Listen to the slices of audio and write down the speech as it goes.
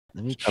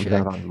Let me Comes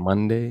out check on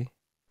Monday.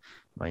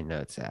 my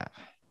notes app.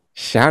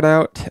 Shout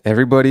out to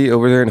everybody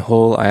over there in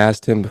Hull. I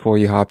asked him before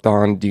you hopped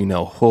on, do you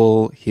know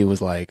Hull? He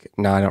was like,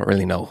 no, I don't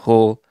really know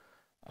Hull.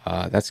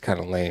 That's kind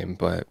of lame,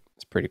 but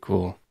it's pretty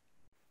cool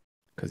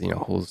because,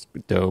 Hull's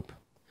dope.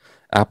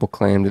 Apple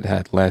claimed it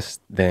had less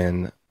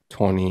than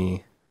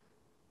 20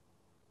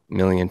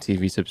 million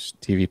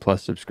TV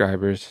plus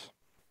subscribers.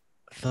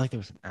 I feel like there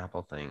was an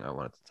Apple thing I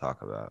wanted to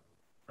talk about.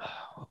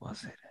 What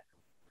was it?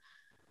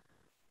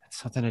 It's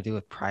something to do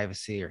with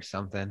privacy or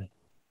something.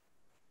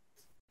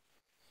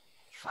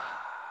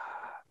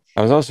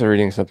 I was also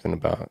reading something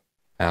about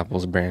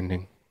Apple's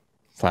branding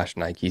slash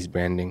Nike's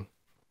branding.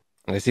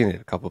 And I've seen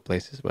it a couple of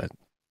places, but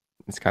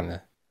it's kind of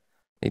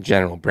a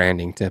general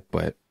branding tip,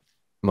 but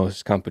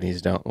most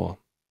companies don't. Well,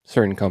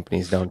 certain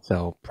companies don't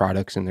sell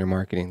products in their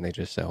marketing. They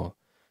just sell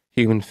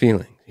human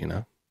feelings.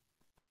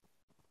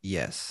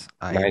 Yes,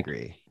 I Nike.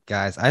 agree.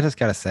 Guys, I just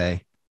gotta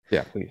say,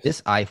 Yeah, please.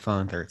 this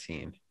iPhone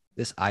 13,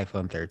 this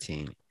iPhone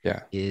 13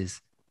 Yeah.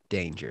 is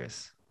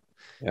dangerous.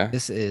 Yeah.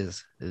 This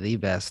is the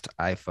best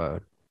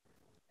iPhone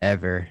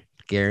ever,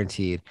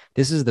 guaranteed.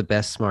 This is the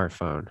best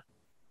smartphone.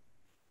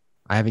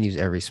 I haven't used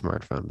every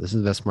smartphone. This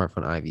is the best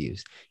smartphone I've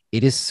used.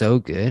 It is so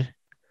good.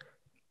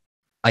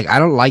 Like I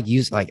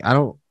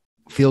don't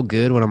feel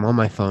good when I'm on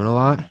my phone a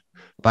lot,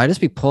 but I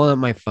just be pulling up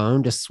my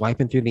phone, just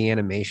swiping through the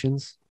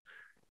animations,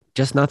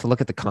 just not to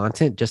look at the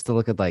content, just to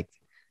look at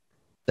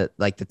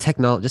the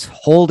technology, just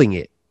holding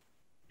it.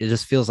 It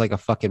just feels like a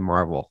fucking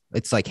marvel.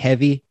 It's like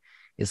heavy,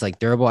 it's like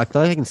durable. I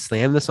feel like I can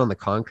slam this on the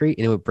concrete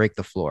and it would break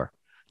the floor.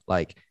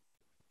 Like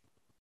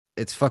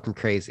it's fucking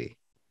crazy.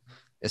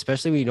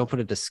 Especially when you don't put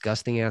a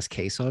disgusting ass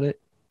case on it.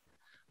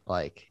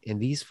 Like, and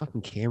these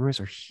fucking cameras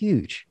are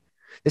huge.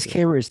 This Yeah.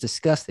 camera is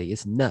disgusting.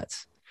 It's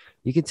nuts.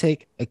 You can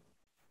take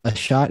a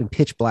shot in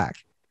pitch black,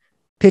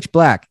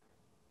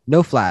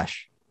 no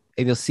flash,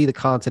 and you'll see the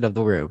content of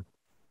the room.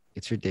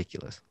 It's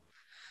ridiculous.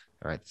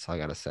 All right, that's all I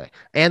gotta say.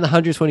 And the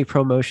 120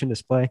 Pro Motion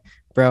display,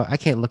 bro. I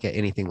can't look at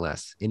anything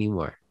less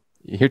anymore.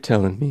 You're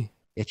telling me.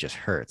 It just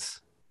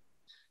hurts.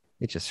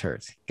 It just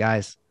hurts,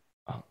 guys.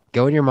 Oh.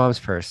 Go in your mom's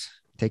purse,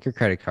 take your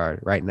credit card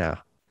right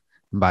now,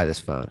 and buy this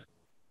phone.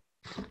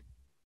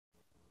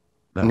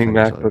 Not New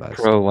financial MacBook advice.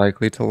 Pro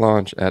likely to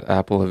launch at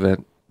Apple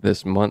event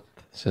this month,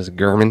 says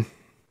Gurman.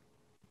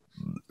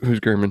 Who's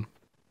Gurman?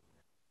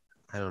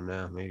 I don't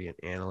know, maybe an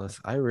analyst.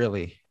 I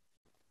really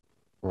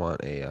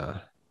want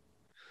a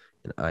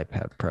an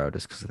iPad Pro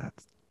just because of that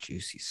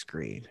juicy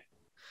screen.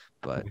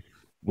 But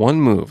One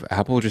move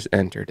Apple just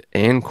entered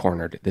and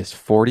cornered this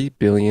 $40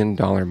 billion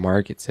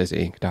market, says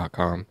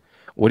Inc.com.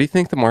 What do you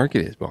think the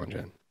market is,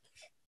 Bonjan?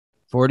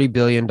 $40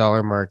 billion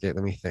market.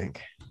 Let me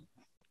think.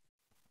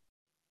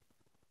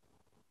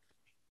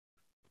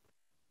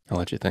 I'll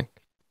let you think.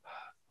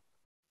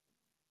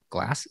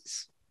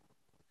 Glasses?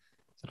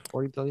 Is it a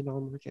 $40 billion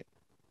market?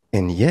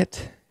 And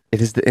yet,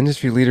 it is the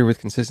industry leader with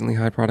consistently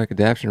high product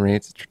adoption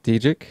rates,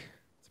 strategic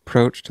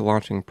approach to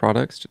launching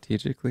products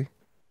strategically.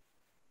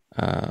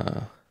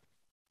 Uh,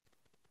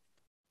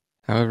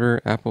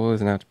 However, Apple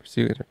is now to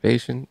pursue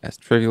innovation as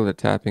trivial as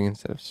tapping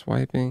instead of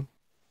swiping.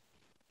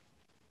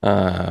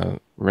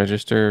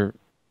 Register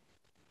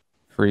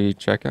free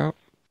checkout.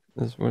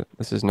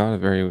 This is not a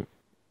very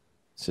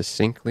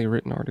succinctly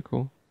written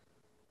article.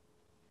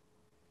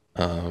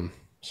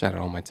 Shout out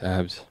all my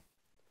tabs.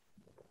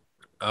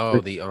 Oh,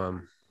 Free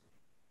the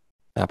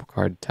Apple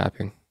Card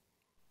tapping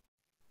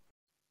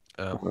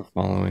oh, or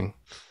following.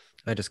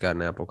 I just got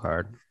an Apple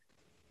Card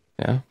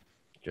Yeah.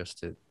 just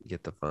to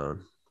get the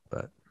phone,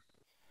 but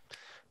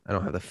I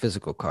don't have the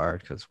physical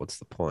card because what's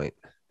the point?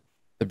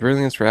 The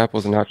brilliance for Apple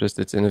is not just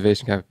its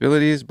innovation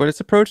capabilities, but its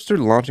approach to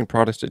launching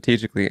products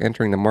strategically,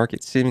 entering the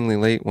market seemingly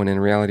late when in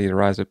reality it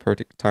arrives at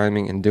perfect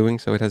timing. In doing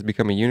so, it has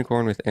become a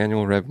unicorn with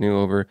annual revenue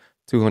over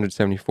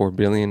 274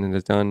 billion and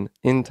has done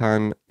in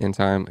time and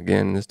time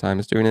again. This time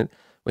it's doing it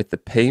with the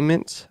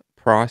payment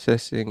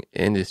processing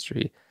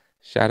industry.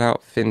 Shout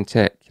out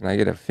fintech. Can I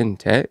get a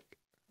fintech?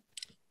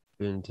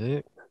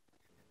 Fintech.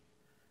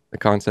 The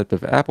concept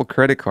of Apple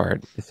credit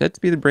card is said to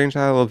be the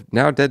brainchild of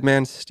now dead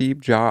man Steve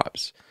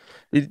Jobs.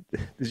 Did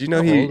you know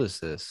How old he? is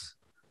this?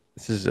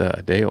 This is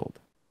a day old.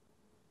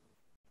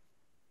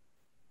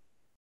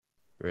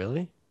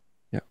 Really?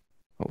 Yeah,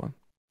 hold on.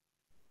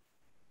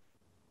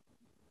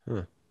 Huh.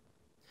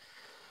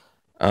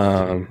 Good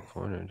to get Um,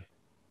 cornered.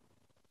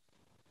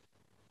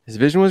 his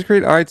vision was to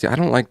create IT. I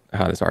don't like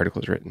how this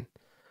article is written.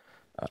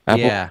 Apple.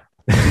 Yeah.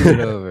 Scoot it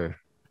over.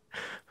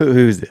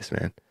 Who's this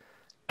man?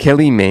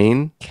 Kelly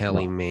Main.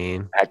 Kelly Well,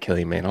 Main. at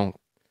Kelly Main. I'll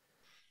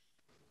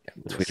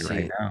Let's tweet her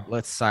right see. now.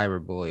 Let's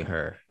cyberbully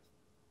her.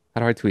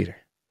 How do I tweet her?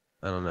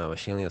 I don't know, but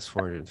she only has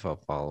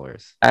 412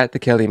 followers. At the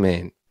Kelly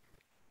Main.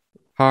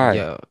 Hi.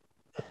 Yo,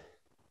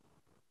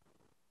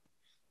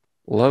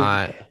 Loved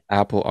hi.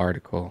 Apple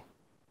article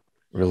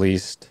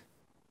released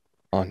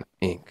on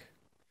Inc.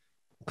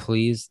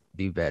 Please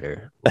do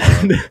better.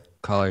 Love,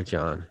 caller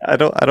John. I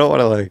don't want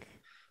to like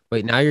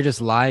Wait, now you're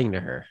just lying to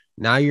her.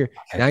 Now you're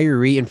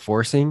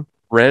reinforcing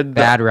read the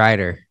bad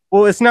writer.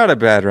 well, it's not a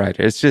bad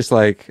writer. It's just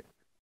like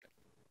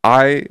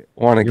I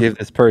want to You're, give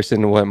this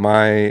person what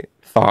my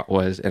thought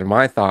was, and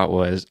my thought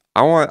was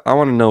I want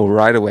to know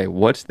right away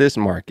what's this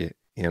market,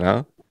 you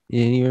know? you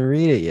didn't even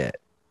read it yet.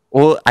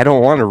 Well, I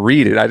don't want to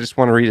read it. I just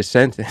want to read a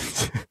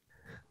sentence.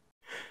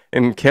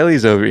 And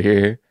Kelly's over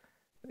here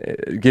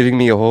giving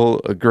me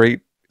a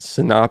great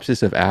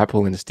synopsis of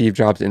Apple and Steve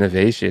Jobs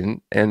innovation,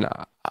 and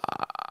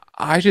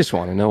I just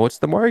want to know what's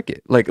the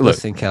market. Like, look,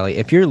 Listen, Kelly,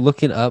 if you're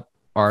looking up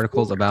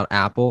articles about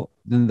Apple,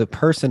 then the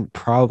person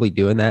probably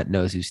doing that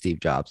knows who Steve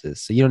Jobs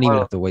is. So you don't even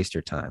well, have to waste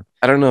your time.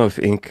 I don't know if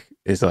Ink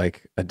is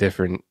like a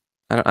different.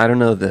 I don't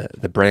know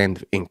the brand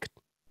of Ink,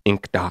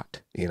 Ink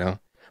Dot, you know.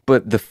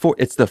 But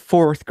it's the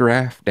fourth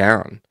graph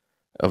down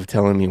of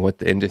telling me what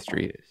the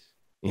industry is,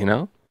 you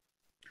know.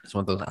 Just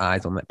want those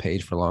eyes on that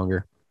page for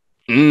longer.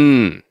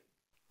 Mm.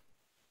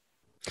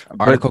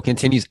 But Article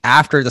continues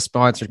after the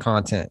sponsored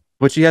content.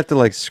 but you have to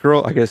like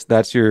scroll. I guess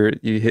that's you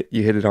hit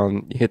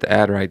the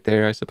ad right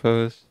there, I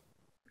suppose.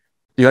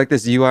 Do you like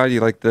this UI? Do you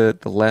like the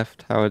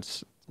left, how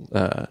it's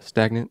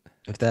stagnant?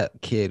 If that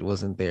kid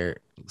wasn't there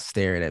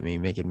staring at me,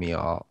 making me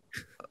all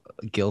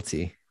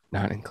guilty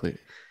Not included.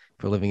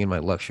 for living in my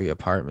luxury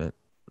apartment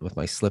with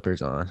my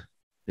slippers on.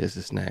 This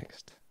is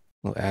next.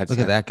 Little ad Look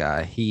at sound. that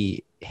guy.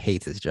 He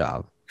hates his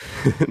job.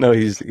 No,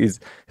 he's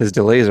his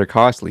delays are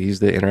costly. Use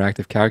the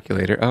interactive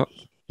calculator. Oh,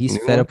 He's new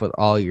fed one. up with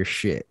all your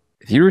shit.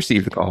 If you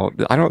received a call,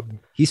 I don't.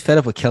 He's fed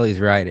up with Kelly's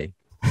writing.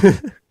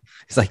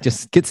 He's like,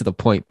 just get to the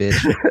point, bitch.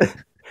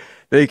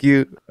 Thank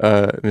you,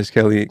 Miss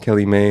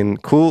Kelly Main.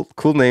 Cool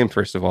name,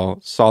 first of all.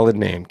 Solid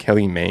name,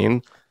 Kelly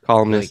Main.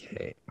 Columnist, Like,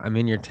 hey, I'm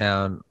in your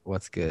town.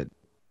 What's good?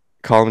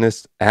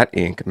 columnist at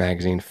Inc.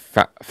 magazine,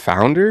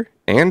 founder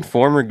and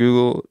former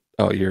Google.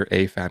 Oh, you're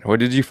a founder. What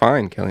did you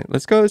find, Kelly?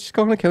 Let's go. Let's just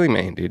go on to Kelly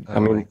Main, dude. Oh I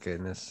my mean,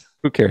 goodness.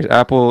 who cares?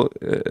 Apple,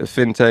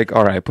 fintech.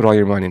 All right, put all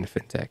your money into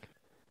fintech.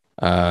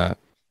 Uh,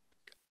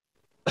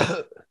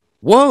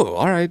 whoa.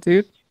 All right,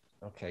 dude.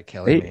 Okay,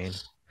 Kelly Hey, Main.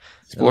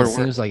 explore It work.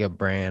 seems like a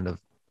brand of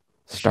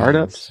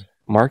Startups, machines.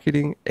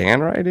 marketing,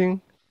 and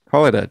writing.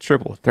 Call it a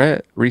triple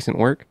threat. Recent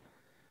work,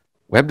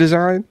 web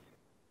design,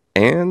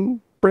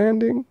 and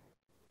branding.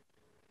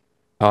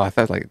 Oh, I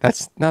thought like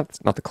that's not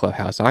the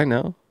clubhouse I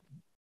know.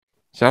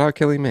 Shout out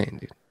Kelly Main,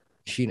 dude.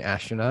 Is she an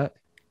astronaut?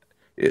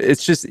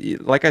 It's just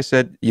like I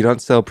said, you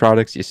don't sell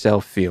products, you sell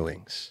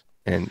feelings.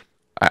 And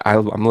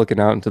I'm looking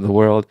out into the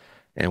world,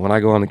 and when I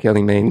go on to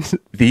Kelly Main,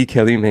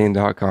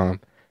 thekellymain.com,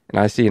 and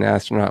I see an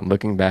astronaut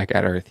looking back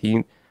at Earth,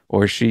 he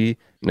or she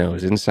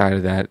knows inside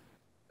of that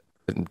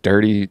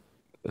dirty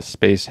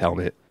space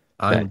helmet.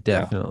 I'm That,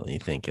 definitely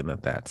thinking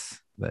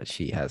that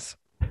she has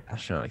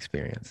astronaut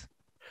experience.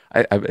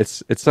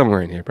 it's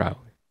somewhere in here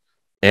probably.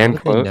 How And would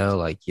they quote, know,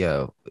 like,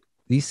 yo,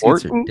 these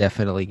suits are Orton.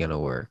 definitely gonna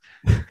work.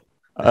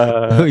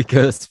 Uh, We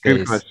go to Good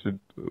space. question.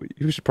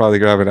 You should probably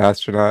grab an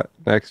astronaut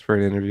next for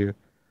an interview.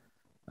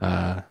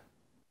 Uh,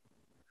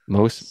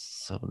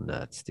 most So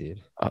nuts,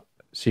 dude.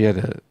 she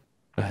had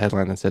a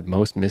headline that said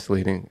most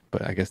misleading,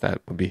 but I guess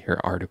that would be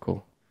her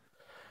article.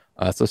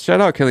 So shout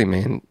out Kelly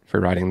Mann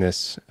for writing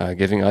this,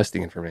 giving us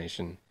the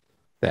information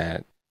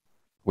that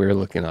we're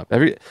looking up.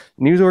 Every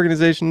news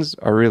organizations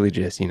are really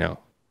just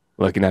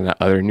looking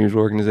at other news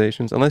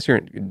organizations, unless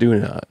you're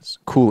doing a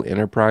cool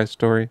enterprise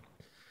story.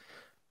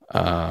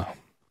 Uh,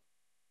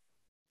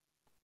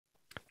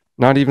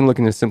 Not even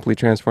looking to simply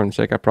transform the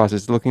checkout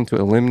process, looking to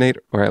eliminate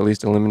or at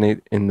least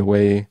eliminate in the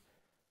way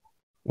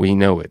we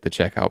know it, the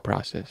checkout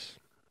process.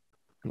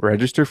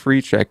 Register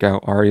free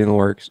checkout, already in the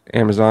works.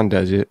 Amazon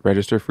does it.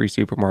 Register free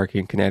supermarket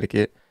in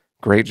Connecticut.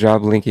 Great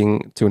job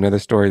linking to another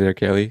story there,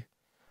 Kelly.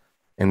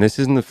 And this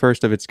isn't the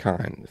first of its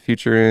kind. The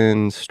future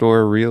in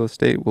store real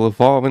estate will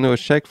evolve into a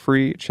check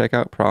free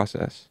checkout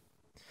process.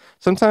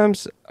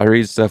 Sometimes I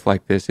read stuff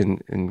like this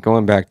and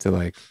going back to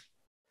like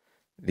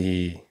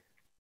the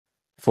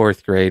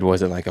fourth grade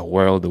wasn't like a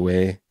world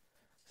away.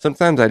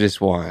 Sometimes I just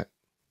want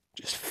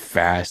just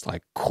fast,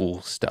 like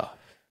cool stuff,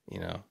 you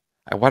know?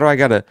 Why do I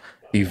gotta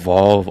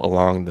evolve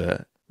along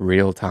the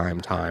real time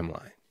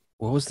timeline?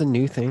 What was the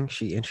new thing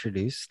she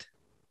introduced?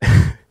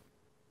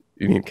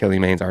 You mean Kelly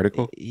Main's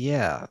article?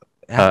 Yeah,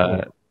 Uh,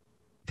 Apple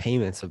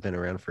payments have been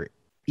around for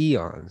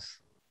eons.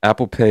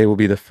 Apple Pay will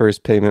be the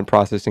first payment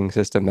processing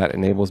system that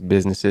enables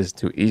businesses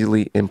to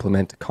easily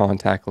implement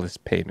contactless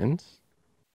payments.